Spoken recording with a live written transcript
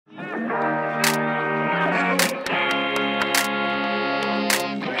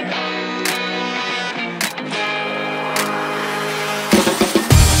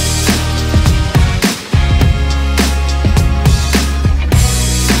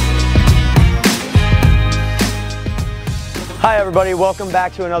Hi everybody, welcome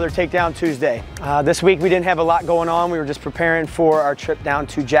back to another Takedown Tuesday. This week we didn't have a lot going on. We were just preparing for our trip down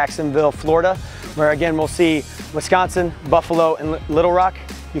to Jacksonville, Florida, where again we'll see Wisconsin, Buffalo, and Little Rock.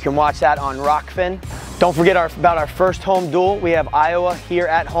 You can watch that on Rockfin. Don't forget about our first home duel. We have Iowa here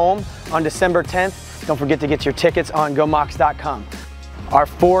at home on December 10th. Don't forget to get your tickets on GoMox.com. Our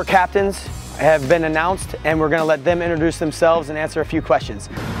 4 captains have been announced and we're gonna let them introduce themselves and answer a few questions.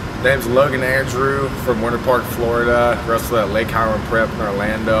 Name's Logan Andrew from Winter Park, Florida. Wrestled at Lake Hiram Prep in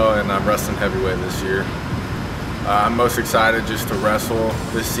Orlando, and I'm wrestling heavyweight this year. I'm most excited just to wrestle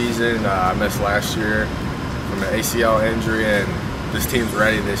this season. I missed last year from an ACL injury, and this team's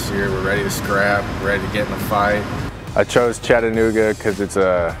ready this year. We're ready to scrap, ready to get in a fight. I chose Chattanooga because it's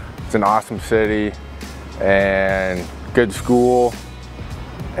an awesome city and good school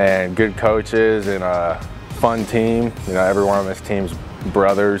and good coaches and a fun team. You know, every one of this team's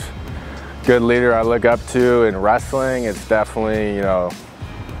brothers. Good leader I look up to in wrestling, it's definitely, you know,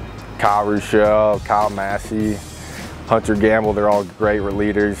 Kyle Rochelle, Kyle Massey, Hunter Gamble. They're all great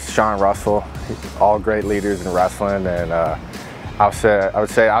leaders. Sean Russell, all great leaders in wrestling. And I would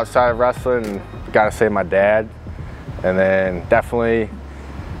say outside of wrestling, gotta say my dad. And then definitely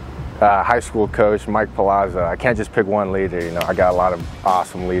high school coach Mike Palazzo. I can't just pick one leader, you know, I got a lot of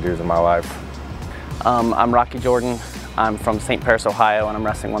awesome leaders in my life. I'm Rocky Jordan. I'm from St. Paris, Ohio, and I'm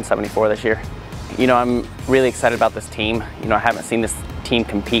wrestling 174 this year. You know, I'm really excited about this team. You know, I haven't seen this team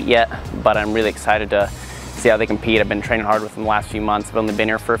compete yet, but I'm really excited to see how they compete. I've been training hard with them the last few months. I've only been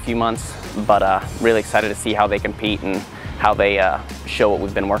here for a few months, but really excited to see how they compete and how they show what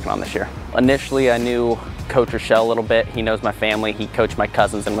we've been working on this year. Initially, I knew Coach Rochelle a little bit. He knows my family. He coached my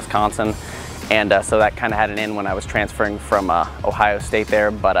cousins in Wisconsin. And so that kind of had an in when I was transferring from Ohio State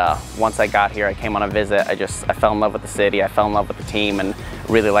there. But once I got here, I came on a visit. I fell in love with the city. I fell in love with the team and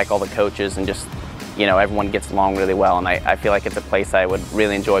really like all the coaches and just, you know, everyone gets along really well. And I feel like it's a place I would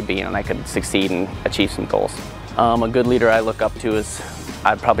really enjoy being and I could succeed and achieve some goals. A good leader I look up to is,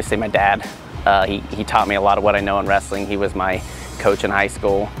 I'd probably say my dad. He taught me a lot of what I know in wrestling. He was my coach in high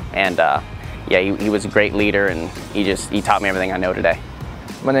school. And yeah, he was a great leader and he taught me everything I know today.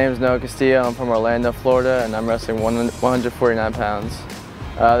 My name is Noah Castillo. I'm from Orlando, Florida, and I'm wrestling 149 pounds.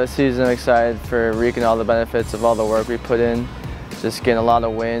 This season I'm excited for reaping all the benefits of all the work we put in, just getting a lot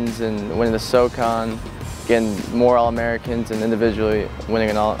of wins and winning the SoCon, getting more All-Americans and individually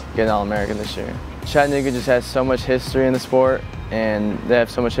getting All-American this year. Chattanooga just has so much history in the sport and they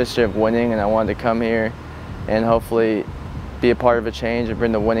have so much history of winning, and I wanted to come here and hopefully be a part of a change and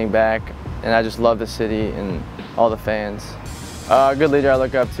bring the winning back. And I just love the city and all the fans. A good leader I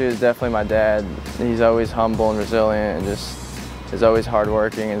look up to is definitely my dad. He's always humble and resilient and just is always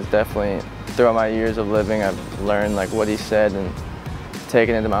hardworking, and it's definitely throughout my years of living I've learned like what he said and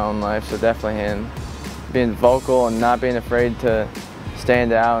taken it into my own life, so definitely him. Being vocal and not being afraid to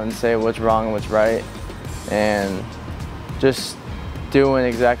stand out and say what's wrong and what's right, and just doing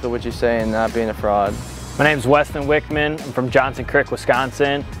exactly what you say and not being a fraud. My name's Weston Wickman. I'm from Johnson Creek,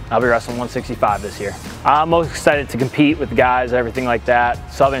 Wisconsin. I'll be wrestling 165 this year. I'm most excited to compete with the guys, everything like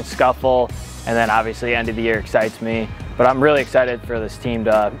that. Southern Scuffle, and then obviously end of the year excites me. But I'm really excited for this team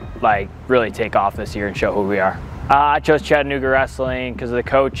to really take off this year and show who we are. I chose Chattanooga Wrestling because of the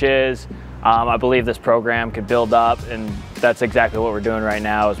coaches. I believe this program could build up, and that's exactly what we're doing right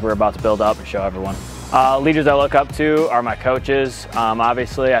now, is we're about to build up and show everyone. Leaders I look up to are my coaches.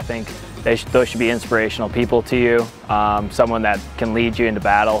 Obviously, I think those should be inspirational people to you, someone that can lead you into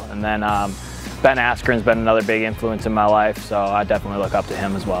battle. And then Ben Askren's been another big influence in my life, so I definitely look up to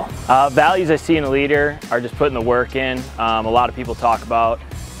him as well. Values I see in a leader are just putting the work in. A lot of people talk about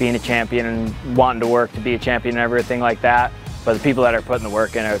being a champion and wanting to work to be a champion and everything like that, but the people that are putting the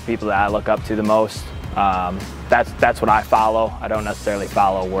work in are the people that I look up to the most. That's what I follow. I don't necessarily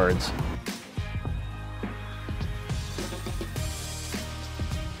follow words.